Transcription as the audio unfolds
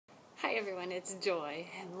Hi everyone, it's Joy,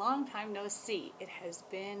 and long time no see. It has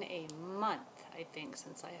been a month, I think,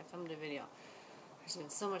 since I have filmed a video. There's been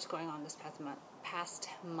so much going on this past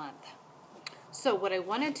month. So what I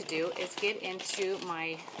wanted to do is get into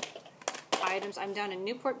my items. I'm down in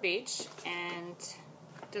Newport Beach and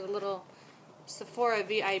did a little Sephora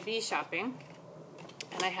VIB shopping,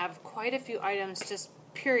 and I have quite a few items just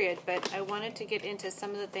period, but I wanted to get into some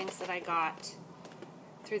of the things that I got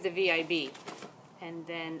through the VIB. And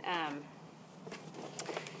then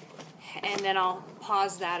I'll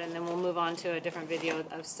pause that, and then we'll move on to a different video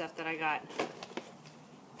of stuff that I got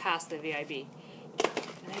past the VIB.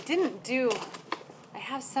 And I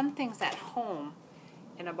have some things at home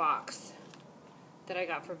in a box that I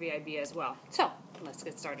got for VIB as well. So let's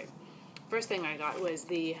get started. First thing I got was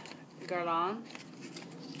the Guerlain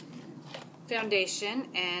foundation,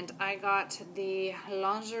 and I got the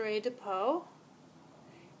Lingerie de Peau.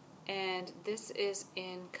 And this is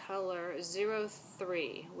in color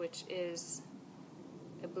 03, which is,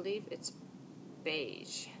 I believe it's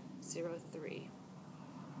beige, 03.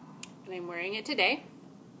 And I'm wearing it today.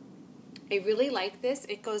 I really like this.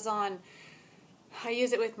 It goes on, I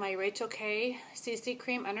use it with my Rachel K CC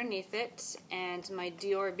cream underneath it, and my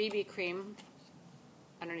Dior BB cream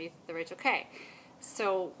underneath the Rachel K.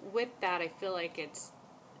 So with that, I feel like it's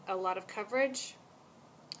a lot of coverage.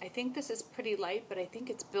 I think this is pretty light, but I think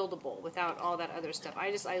it's buildable without all that other stuff.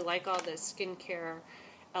 I like all the skincare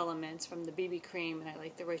elements from the BB cream, and I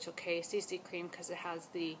like the Rachel K CC cream because it has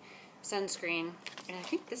the sunscreen, and I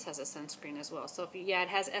think this has a sunscreen as well. So it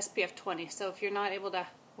has SPF 20. So if you're not able to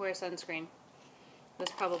wear sunscreen, this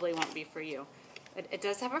probably won't be for you. It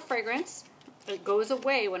does have a fragrance. It goes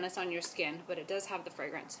away when it's on your skin, but it does have the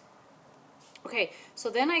fragrance. Okay, so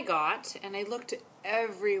then I got, and I looked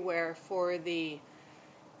everywhere for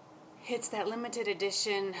it's that limited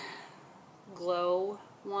edition glow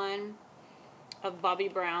one of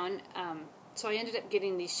Bobbi Brown. So I ended up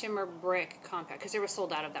getting the Shimmer Brick Compact because they were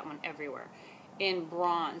sold out of that one everywhere in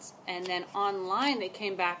bronze. And then online they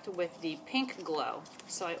came back with the pink glow.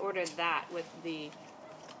 So I ordered that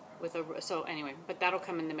so anyway, but that'll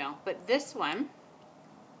come in the mail. But this one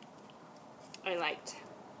I liked.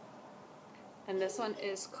 And this one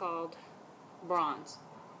is called Bronze.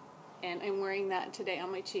 And I'm wearing that today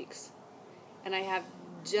on my cheeks. And I have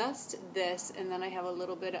just this, and then I have a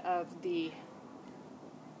little bit of the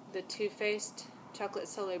Too Faced Chocolate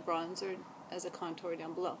Soleil Bronzer as a contour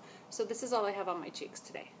down below. So this is all I have on my cheeks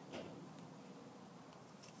today.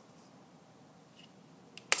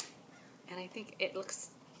 And I think it's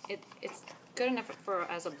good enough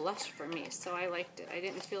as a blush for me, so I liked it. I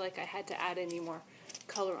didn't feel like I had to add any more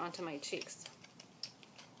color onto my cheeks.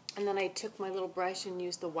 And then I took my little brush and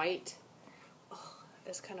used the white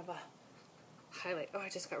as kind of a highlight. Oh, I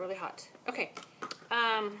just got really hot. Okay.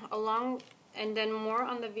 And then more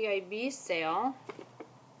on the VIB sale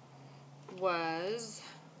was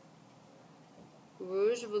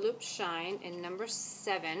Rouge Volupte Shine in number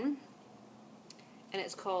 7. And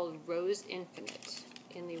it's called Rose Infinite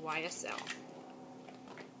in the YSL.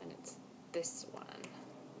 And it's this one.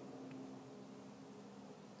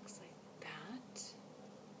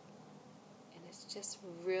 Just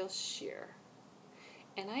real sheer.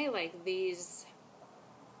 And I like these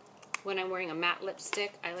when I'm wearing a matte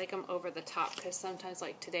lipstick. I like them over the top because sometimes,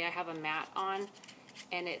 like today, I have a matte on,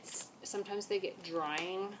 and sometimes they get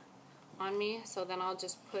drying on me, so then I'll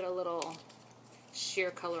just put a little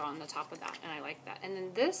sheer color on the top of that, and I like that. And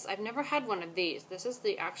then this, I've never had one of these. This is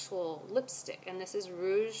the actual lipstick, and this is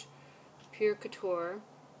Rouge Pure Couture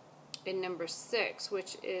in number 6,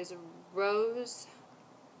 which is Rose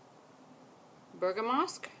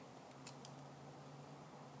Bergamasque.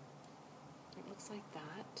 It looks like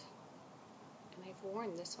that. And I've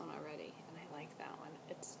worn this one already, and I like that one.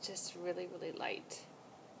 It's just really, really light.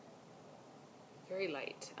 Very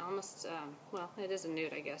light. Almost, well, it is a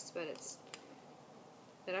nude, I guess, but it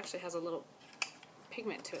actually has a little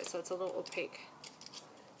pigment to it, so it's a little opaque.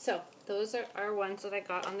 So, those are ones that I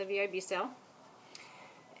got on the VIB sale.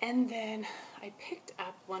 And then I picked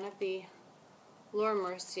up one of the Laura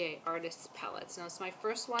Mercier Artist Palettes. Now, it's my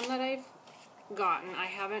first one that I've gotten.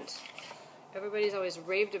 Everybody's always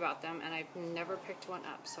raved about them, and I've never picked one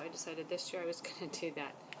up, so I decided this year I was going to do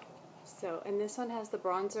that. So, and this one has the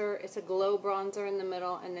bronzer. It's a glow bronzer in the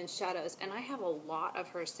middle, and then shadows. And I have a lot of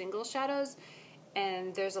her single shadows,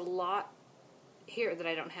 and there's a lot here that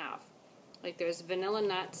I don't have. Like there's Vanilla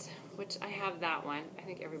Nuts, which I have that one. I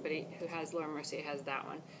think everybody who has Laura Mercier has that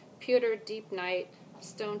one. Pewter Deep Night,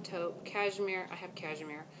 Stone Taupe, Cashmere, I have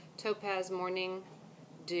Cashmere, Topaz, Morning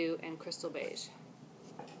Dew, and Crystal Beige.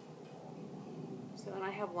 So, and I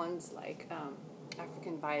have ones like,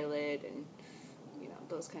 African Violet and, you know,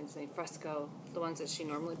 those kinds of things. Fresco, the ones that she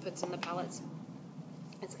normally puts in the palettes.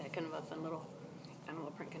 It's got kind of a fun little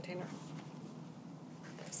animal print container.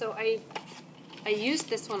 So I used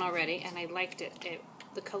this one already, and I liked it.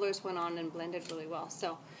 The colors went on and blended really well.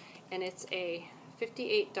 So, and it's a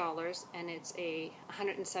 $58, and it's a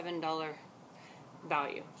 $107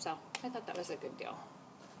 value. So I thought that was a good deal.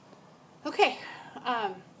 Okay,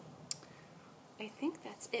 I think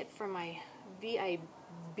that's it for my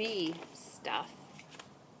VIB stuff.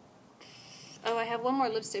 Oh, I have one more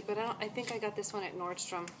lipstick, but I think I got this one at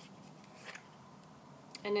Nordstrom.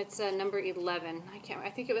 And it's number 11. I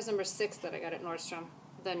think it was number 6 that I got at Nordstrom.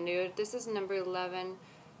 The nude. This is number 11,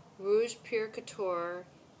 Rouge Pure Couture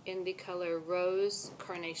in the color Rose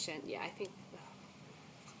Carnation. Yeah, I think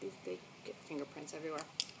they get fingerprints everywhere.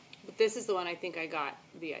 But this is the one I think I got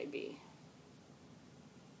VIB.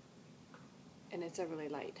 And it's a really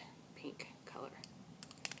light pink color.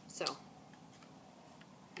 So,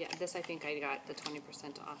 yeah, this I think I got the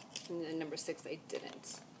 20% off. And then number 6 I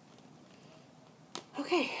didn't.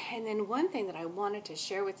 Okay, and then one thing that I wanted to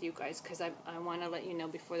share with you guys, because I want to let you know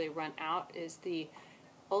before they run out, is the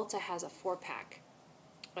Ulta has a 4-pack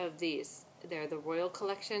of these. They're the Royal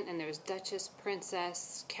Collection, and there's Duchess,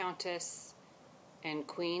 Princess, Countess, and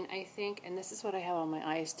Queen, I think. And this is what I have on my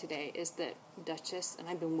eyes today, is the Duchess, and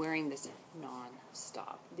I've been wearing this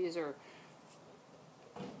non-stop.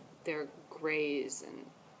 They're grays, and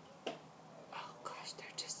oh gosh,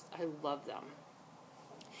 I love them.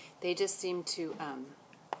 They just seem to,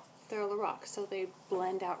 they're La Roc, so they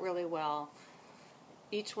blend out really well.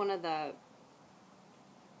 Each one of the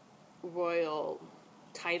royal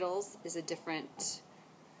titles is a different,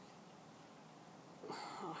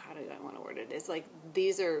 how do I want to word it? It's like,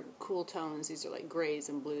 these are cool tones. These are like grays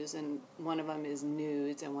and blues, and one of them is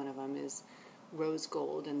nudes, and one of them is rose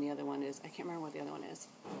gold, and the other one is, I can't remember what the other one is.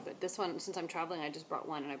 But this one, since I'm traveling, I just brought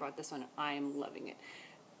one, and I brought this one. I am loving it.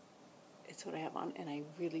 It's what I have on, and I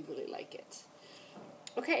really, really like it.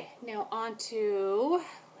 Okay, now on to,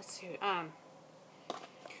 let's see,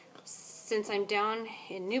 since I'm down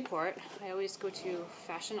in Newport, I always go to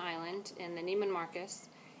Fashion Island in the Neiman Marcus,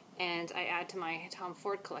 and I add to my Tom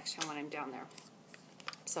Ford collection when I'm down there.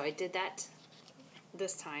 So I did that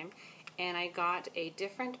this time, and I got a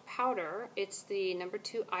different powder. It's the number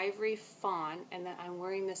 2 Ivory Fawn, and then I'm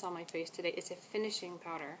wearing this on my face today. It's a finishing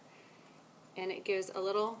powder, and it gives a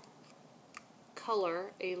little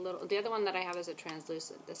color, the other one that I have is a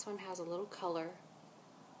translucent. This one has a little color,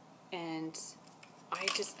 and I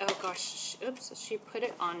just, oh gosh, oops, she put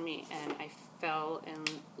it on me, and I fell in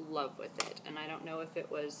love with it. And I don't know if it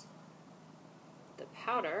was the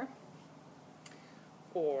powder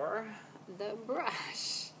or the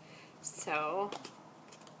brush. So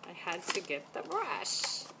I had to get the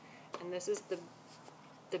brush. And this is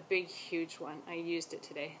the big, huge one. I used it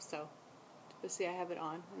today, so let's see, I have it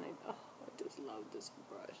on, and I just love this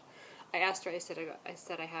brush. I asked her, I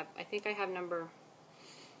said I think I have number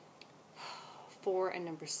 4 and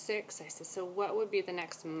number 6. I said, so what would be the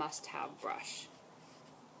next must-have brush?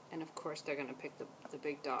 And of course they're going to pick the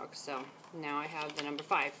big dog. So now I have the number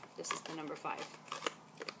 5. This is the number 5.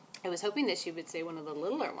 I was hoping that she would say one of the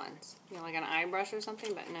littler ones, you know, like an eye brush or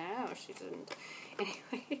something, but no, she didn't.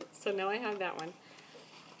 Anyway, so now I have that one.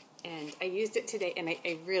 And I used it today, and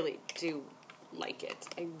I really do like it.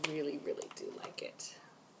 I really, really do like it.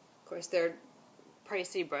 Of course, they're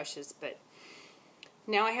pricey brushes, but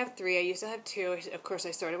now I have 3. I used to have 2. Of course,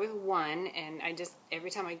 I started with 1, and I just,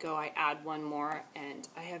 every time I go, I add 1 more, and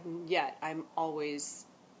I'm always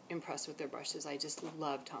impressed with their brushes. I just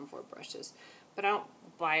love Tom Ford brushes. But I don't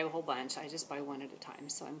buy a whole bunch. I just buy 1 at a time.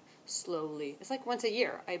 So I'm slowly, it's like once a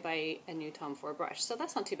year I buy a new Tom Ford brush. So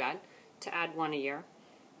that's not too bad to add 1 a year.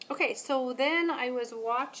 Okay, so then I was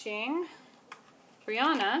watching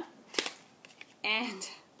Brianna, and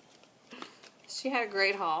she had a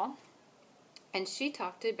great haul, and she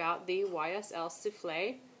talked about the YSL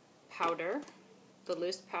Soufflé powder, the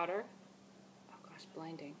loose powder. Oh gosh,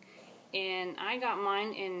 blinding. And I got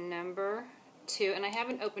mine in number 2, and I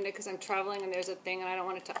haven't opened it because I'm traveling and there's a thing and I don't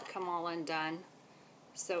want it to come all undone.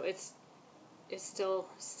 So it's still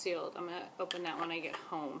sealed. I'm going to open that when I get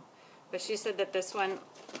home. But she said that this one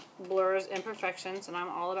blurs imperfections, and I'm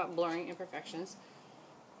all about blurring imperfections.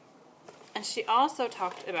 And she also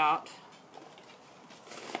talked about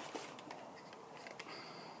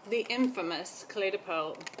the infamous Clé de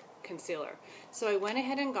Peau concealer. So I went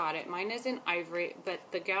ahead and got it. Mine is in ivory, but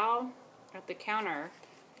the gal at the counter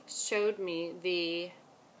showed me the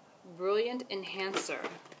Brilliant Enhancer.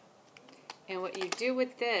 And what you do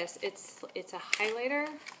with this, it's a highlighter.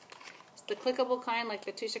 It's the clickable kind, like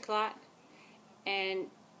the Touche Éclat. and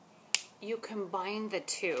you combine the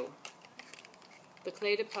two, the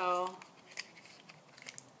Clé de Peau,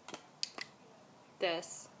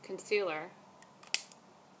 this concealer.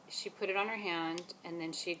 She put it on her hand, and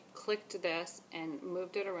then she clicked this and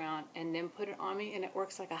moved it around and then put it on me, and it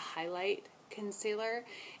works like a highlight concealer,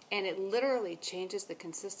 and it literally changes the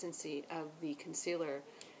consistency of the concealer,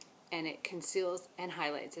 and it conceals and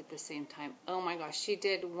highlights at the same time. Oh my gosh, she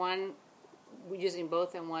did one using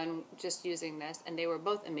both and one just using this, and they were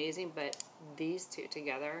both amazing, but these two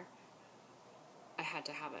together, I had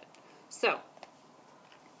to have it. So,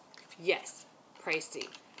 yes, pricey.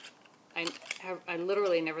 I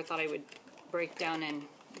literally never thought I would break down and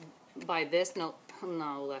buy this, no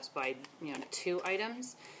less buy, you know, 2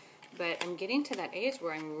 items. But I'm getting to that age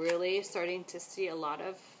where I'm really starting to see a lot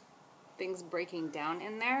of things breaking down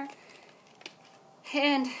in there.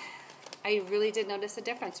 And I really did notice a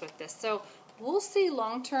difference with this. So we'll see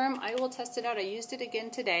long term. I will test it out. I used it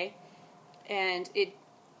again today, and it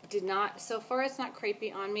did not, so far it's not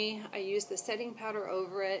crepey on me. I used the setting powder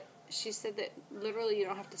over it. She said that literally you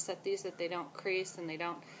don't have to set these, that they don't crease and they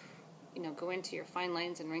don't, you know, go into your fine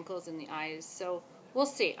lines and wrinkles in the eyes. So we'll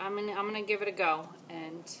see. I'm gonna give it a go,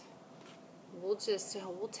 and we'll test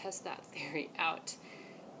that theory out.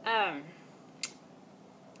 Let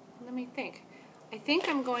me think. I think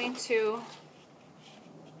I'm going to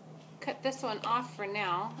cut this one off for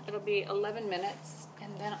now. It'll be 11 minutes,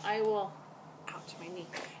 and then I will, ouch, my knee,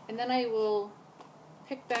 and then I will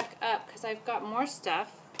pick back up because I've got more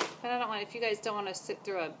stuff. But I don't want, if you guys don't want to sit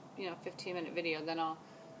through a 15-minute video, then I'll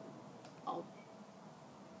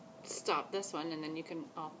stop this one, and then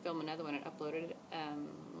I'll film another one and upload it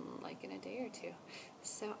like in a day or 2.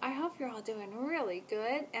 So I hope you're all doing really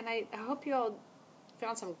good, and I hope you all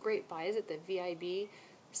found some great buys at the VIB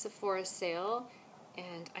Sephora sale,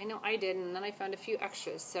 and I know I did, and then I found a few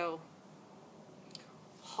extras. So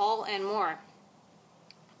haul and more.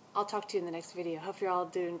 I'll talk to you in the next video. Hope you're all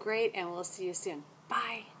doing great, and we'll see you soon.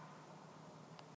 Bye.